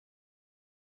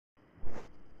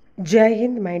Jai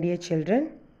Hind, my dear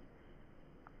children.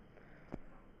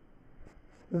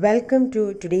 Welcome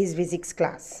to today's physics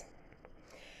class.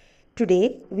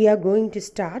 Today we are going to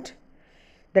start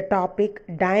the topic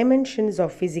dimensions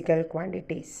of physical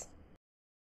quantities.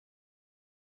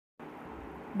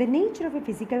 The nature of a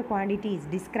physical quantity is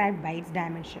described by its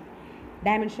dimension.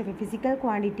 Dimension of a physical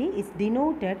quantity is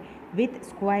denoted with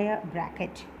square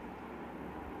bracket.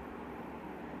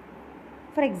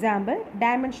 For example,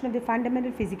 dimension of the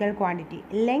fundamental physical quantity.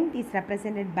 Length is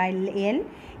represented by L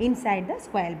inside the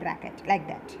square bracket, like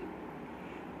that.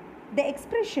 The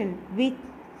expression which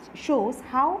shows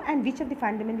how and which of the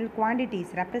fundamental quantities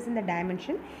represent the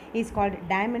dimension is called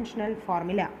dimensional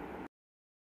formula.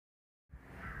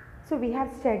 So we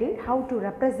have studied how to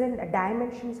represent the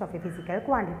dimensions of a physical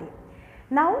quantity.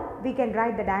 Now we can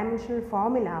write the dimensional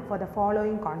formula for the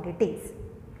following quantities.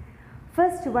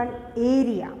 First one,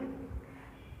 area.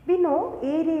 We know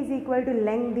area is equal to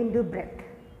length into breadth,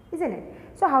 isn't it?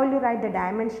 So how will you write the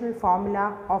dimensional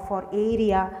formula for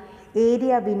area?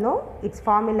 Area, we know its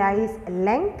formula is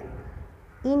length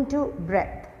into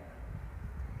breadth.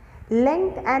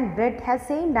 Length and breadth has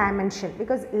same dimension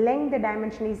because length, the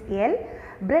dimension is L,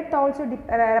 breadth also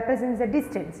represents the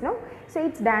distance, no? So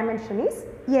its dimension is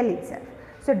L itself.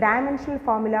 So dimensional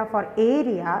formula for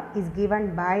area is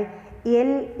given by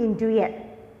L into L,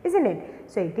 isn't it?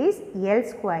 So it is L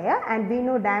square, and we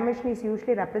know dimension is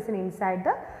usually represented inside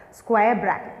the square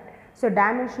bracket. So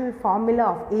dimensional formula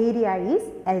of area is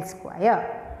L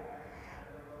square.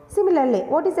 Similarly,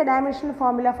 what is the dimensional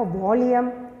formula for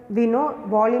volume? We know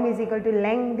volume is equal to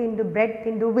length into breadth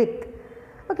into width.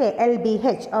 Okay,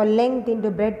 LBH, or length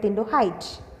into breadth into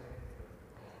height.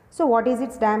 So what is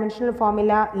its dimensional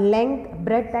formula? Length,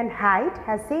 breadth and height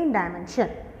has same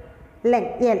dimension,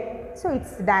 length L. So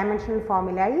its dimensional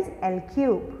formula is L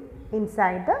cube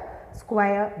inside the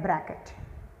square bracket.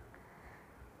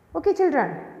 Okay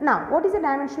children, now what is the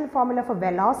dimensional formula for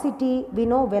velocity? We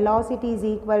know velocity is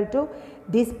equal to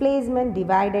displacement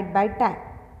divided by time.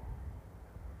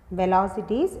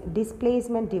 Velocity is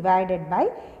displacement divided by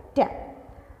time.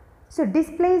 So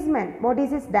displacement, what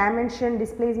is its dimension?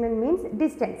 Displacement means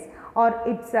distance, or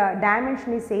its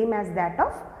dimension is same as that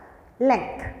of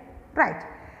length, right?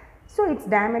 So its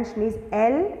dimension is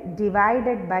L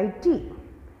divided by T,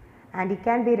 and it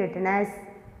can be written as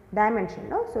dimension,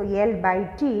 no? So L by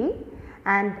T,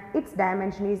 and its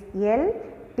dimension is L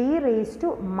T raised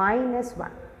to minus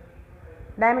 1.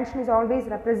 Dimension is always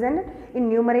represented in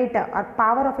numerator or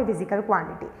power of a physical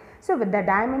quantity. So with the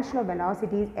dimension of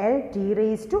velocity is L T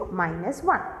raised to minus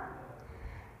 1.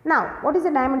 Now what is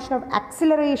the dimension of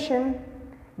acceleration?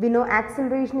 We know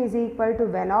acceleration is equal to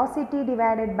velocity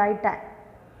divided by time.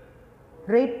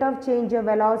 Rate of change of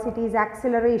velocity is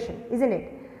acceleration, isn't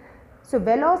it? So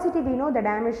velocity, we know the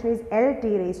dimension is Lt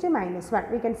raised to minus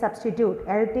 1. We can substitute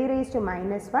Lt raised to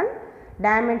minus 1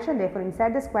 dimension, therefore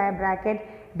inside the square bracket,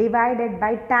 divided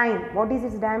by time. What is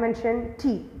its dimension?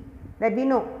 T, that we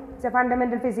know it's a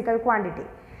fundamental physical quantity,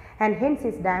 and hence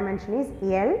its dimension is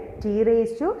L T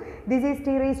raised to, this is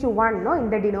T raised to 1, no,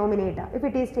 in the denominator. If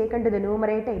it is taken to the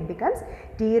numerator, it becomes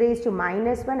T raised to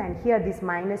minus 1, and here this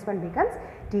minus 1 becomes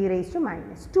T raised to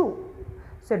minus 2.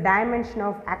 So dimension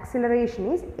of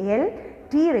acceleration is L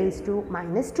T raised to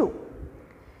minus 2.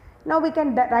 Now we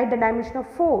can write the dimension of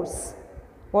force.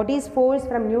 What is force?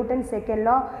 From Newton's second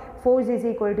law, force is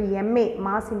equal to ma,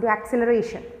 mass into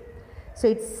acceleration. So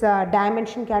its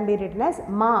dimension can be written as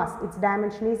mass, its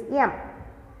dimension is m.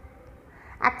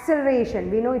 Acceleration,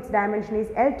 we know its dimension is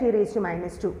L T raised to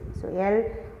minus 2. So L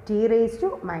T raised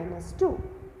to minus 2.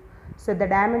 So the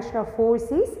dimension of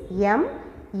force is m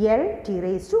L T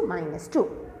raised to minus 2.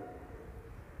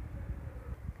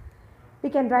 We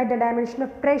can write the dimension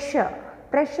of pressure.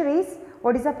 Pressure is,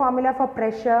 what is the formula for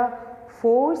pressure?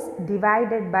 Force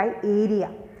divided by area.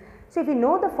 So if you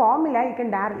know the formula, you can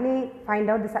directly find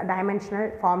out this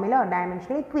dimensional formula or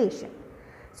dimensional equation.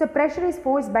 So pressure is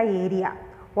force by area.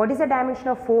 What is the dimension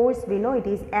of force? We know it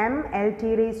is m L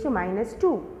T raised to minus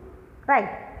 2, right?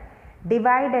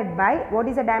 Divided by, what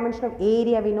is the dimension of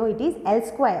area? We know it is L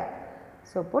square.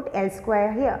 So put L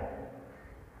square here.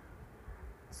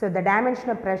 So the dimension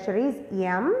of pressure is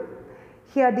m.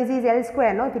 Here this is L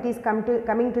square, no? If it is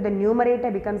coming to the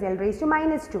numerator, becomes L raised to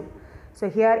minus 2. So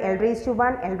here L raised to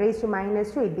 1, L raised to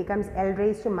minus 2, it becomes L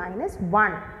raised to minus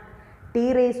 1,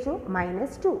 T raised to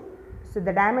minus 2. So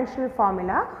the dimensional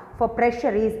formula for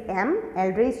pressure is m,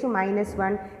 L raised to minus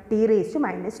 1, T raised to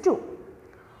minus 2.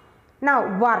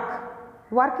 Now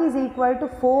work. Work is equal to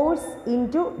force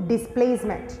into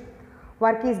displacement.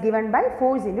 Work is given by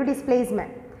force into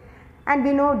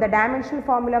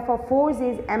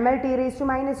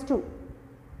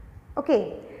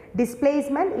Okay,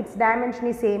 displacement, its dimension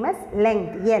is same as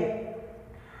length L.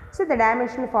 So the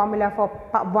dimensional formula for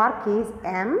work is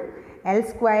m L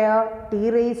square T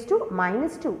raised to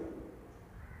minus 2.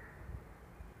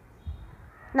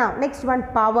 Now next one,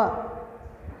 power.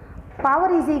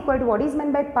 Power is equal to, what is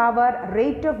meant by power?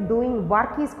 Rate of doing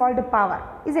work is called power,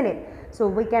 isn't it? So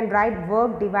we can write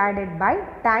work divided by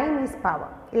time is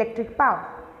power, electric power,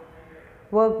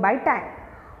 work by time.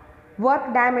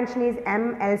 Work dimension is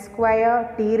m L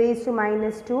square T raised to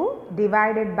minus 2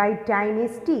 divided by time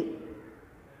is T.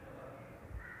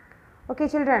 Okay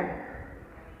children,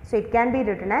 so it can be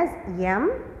written as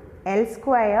m L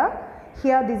square,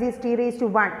 here this is T raised to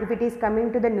 1, if it is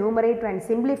coming to the numerator and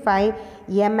simplify,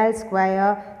 ml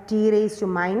square T raised to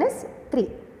minus 3.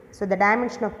 So the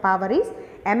dimension of power is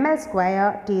ml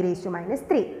square T raised to minus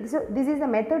 3. So this is the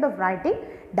method of writing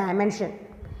dimension.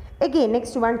 Again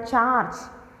next one, charge.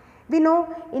 We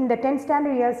know in the 10th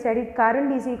standard you have studied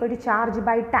current is equal to charge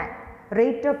by time.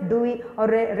 Rate of doing or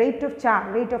rate of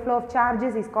charge, rate of flow of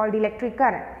charges is called electric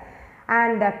current.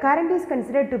 And current is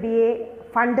considered to be a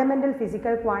fundamental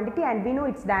physical quantity, and we know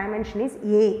its dimension is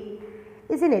A,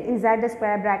 isn't it? Inside the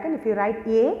square bracket, if you write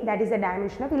A, that is the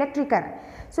dimension of electric current.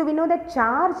 So we know that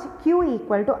charge Q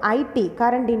equal to IT,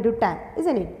 current into time,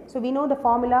 isn't it? So we know the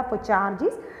formula for charge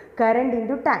is current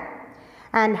into time.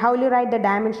 And how will you write the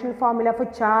dimensional formula for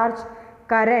charge?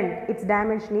 Current, its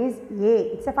dimension is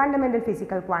A, it's a fundamental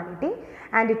physical quantity,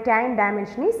 and its time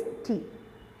dimension is T.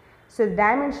 So the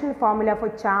dimensional formula for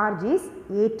charge is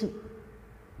AT.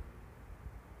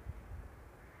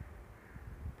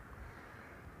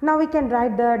 Now we can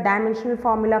write the dimensional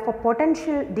formula for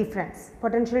potential difference.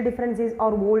 Potential difference is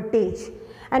our voltage,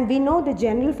 and we know the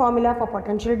general formula for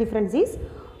potential difference is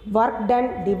work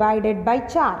done divided by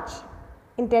charge.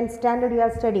 In 10th standard you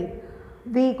have studied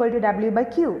V equal to W by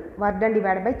Q, work done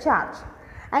divided by charge.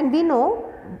 And we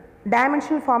know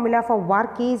dimensional formula for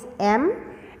work is m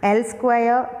L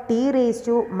square T raised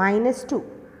to minus 2,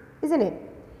 isn't it?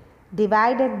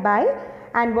 Divided by,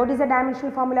 and what is the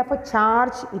dimensional formula for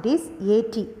charge? It is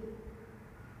AT.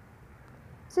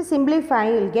 So simplify,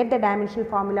 you will get the dimensional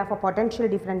formula for potential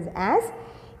difference as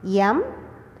m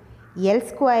L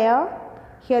square,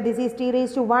 here this is T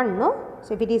raised to 1, no?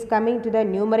 So if it is coming to the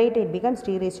numerator, it becomes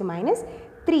T raised to minus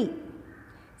 3.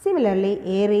 Similarly,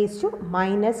 A raised to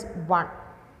minus 1.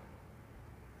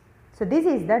 So this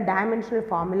is the dimensional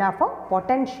formula for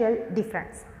potential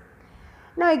difference.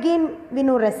 Now again we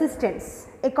know resistance.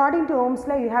 According to Ohm's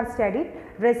law, you have studied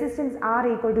resistance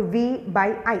R equal to V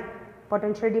by I.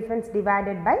 Potential difference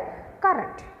divided by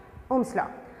current. Ohm's law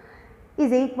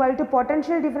is equal to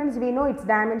potential difference. We know its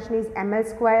dimension is ml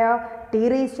square T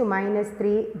raised to minus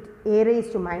 3 A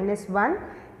raised to minus 1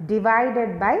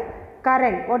 divided by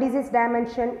current. What is its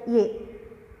dimension? A.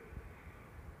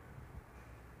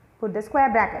 Put the square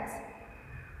brackets.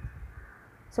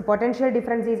 So potential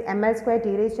difference is ml square T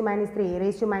raised to minus 3 A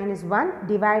raised to minus 1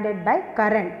 divided by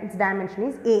current. Its dimension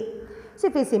is A. So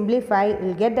if we simplify, we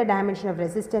will get the dimension of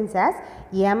resistance as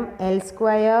ml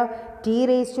square T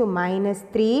raised to minus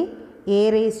 3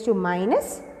 A raised to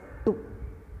minus 2.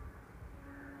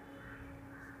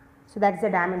 So that is the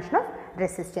dimension of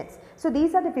resistance. So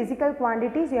these are the physical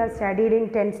quantities you have studied in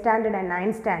 10th standard and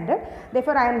 9th standard.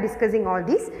 Therefore, I am discussing all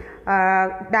these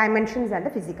dimensions and the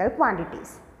physical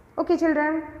quantities. Okay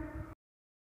children.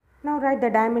 Now write the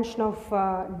dimension of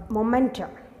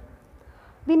momentum.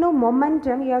 We know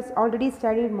momentum, you have already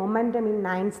studied momentum in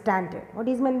 9th standard. What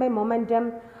is meant by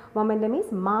momentum? Momentum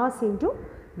is mass into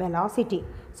velocity.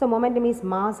 So momentum is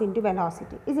mass into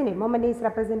velocity, isn't it? Momentum is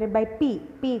represented by P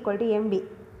equal to mv.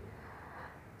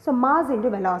 So mass into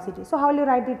velocity. So how will you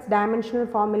write its dimensional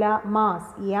formula? Mass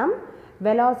m,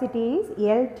 velocity is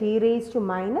L T raised to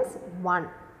minus 1.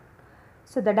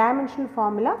 So the dimensional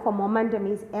formula for momentum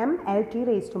is m L T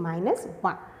raised to minus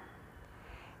 1.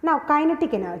 Now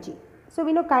kinetic energy. So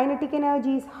we know kinetic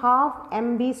energy is half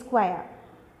mv square,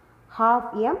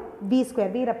 half m v square.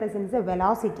 V represents the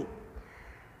velocity.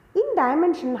 In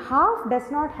dimension, half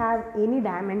does not have any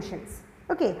dimensions.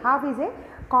 Okay, half is a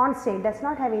constant, does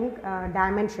not have any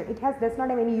dimension. It does not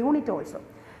have any unit also.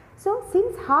 So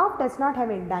since half does not have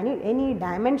any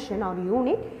dimension or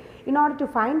unit, in order to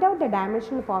find out the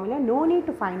dimensional formula, no need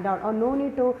to find out or no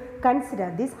need to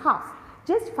consider this half.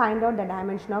 Just find out the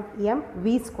dimension of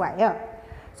mv square.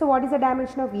 So what is the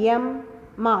dimension of m?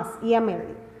 Mass,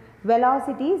 ml.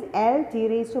 Velocity is L T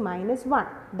raised to minus 1,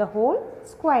 the whole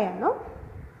square, no?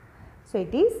 So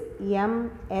it is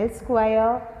m L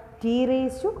square T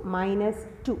raised to minus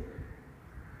 2.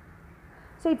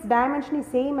 So its dimension is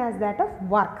same as that of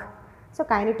work. So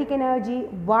kinetic energy,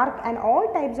 work and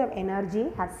all types of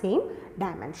energy have same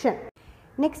dimension.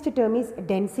 Next term is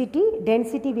density.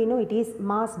 Density we know it is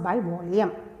mass by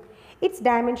volume. Its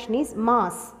dimension is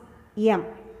mass m,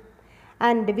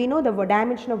 and we know the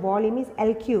dimension of volume is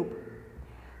L cube.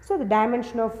 So the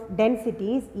dimension of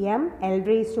density is m L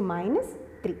raised to minus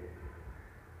 3.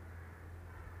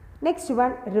 Next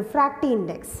one, refractive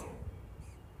index.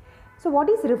 So what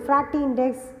is refractive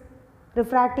index?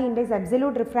 Refractive index,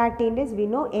 absolute refractive index, we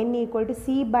know n equal to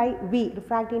c by v.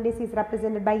 Refractive index is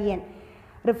represented by n.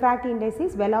 Refractive index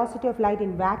is velocity of light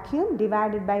in vacuum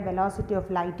divided by velocity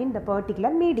of light in the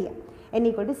particular medium, n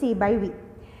equal to c by v.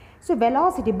 So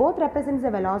velocity, both represents the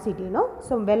velocity,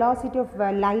 So velocity of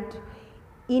light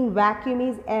in vacuum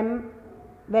is m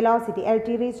velocity,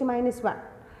 Lt raised to minus 1.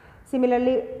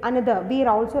 Similarly, another v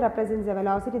also represents the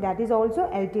velocity, that is also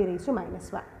Lt raised to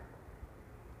minus 1.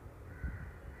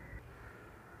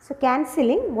 So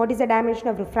cancelling, what is the dimension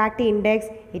of refractive index?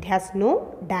 It has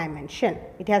no dimension.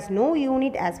 It has no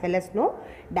unit as well as no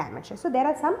dimension. So there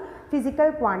are some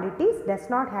physical quantities does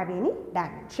not have any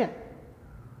dimension.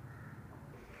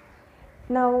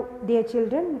 Now dear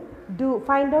children, do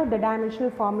find out the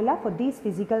dimensional formula for these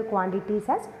physical quantities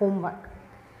as homework.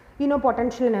 You know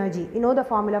potential energy. You know the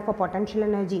formula for potential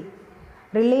energy.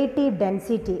 Relative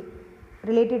density.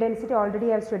 Relative density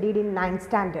already I have studied in 9th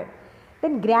standard.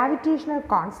 Then gravitational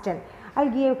constant. I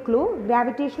will give a clue.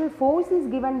 Gravitational force is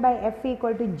given by F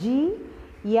equal to G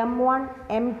m1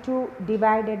 m2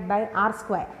 divided by r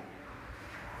square.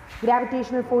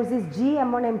 Gravitational force is G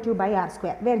m1 m2 by r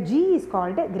square, where G is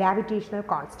called a gravitational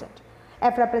constant.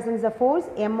 F represents the force,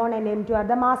 m1 and m2 are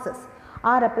the masses.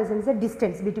 R represents the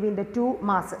distance between the two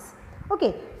masses.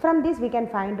 Okay, from this we can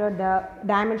find out the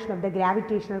dimension of the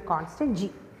gravitational constant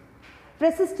G.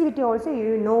 Resistivity also,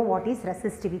 you know what is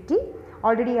resistivity.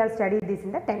 Already you have studied this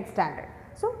in the 10th standard.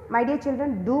 So my dear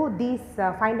children, do these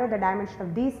find out the dimension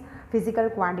of these physical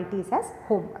quantities as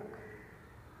homework.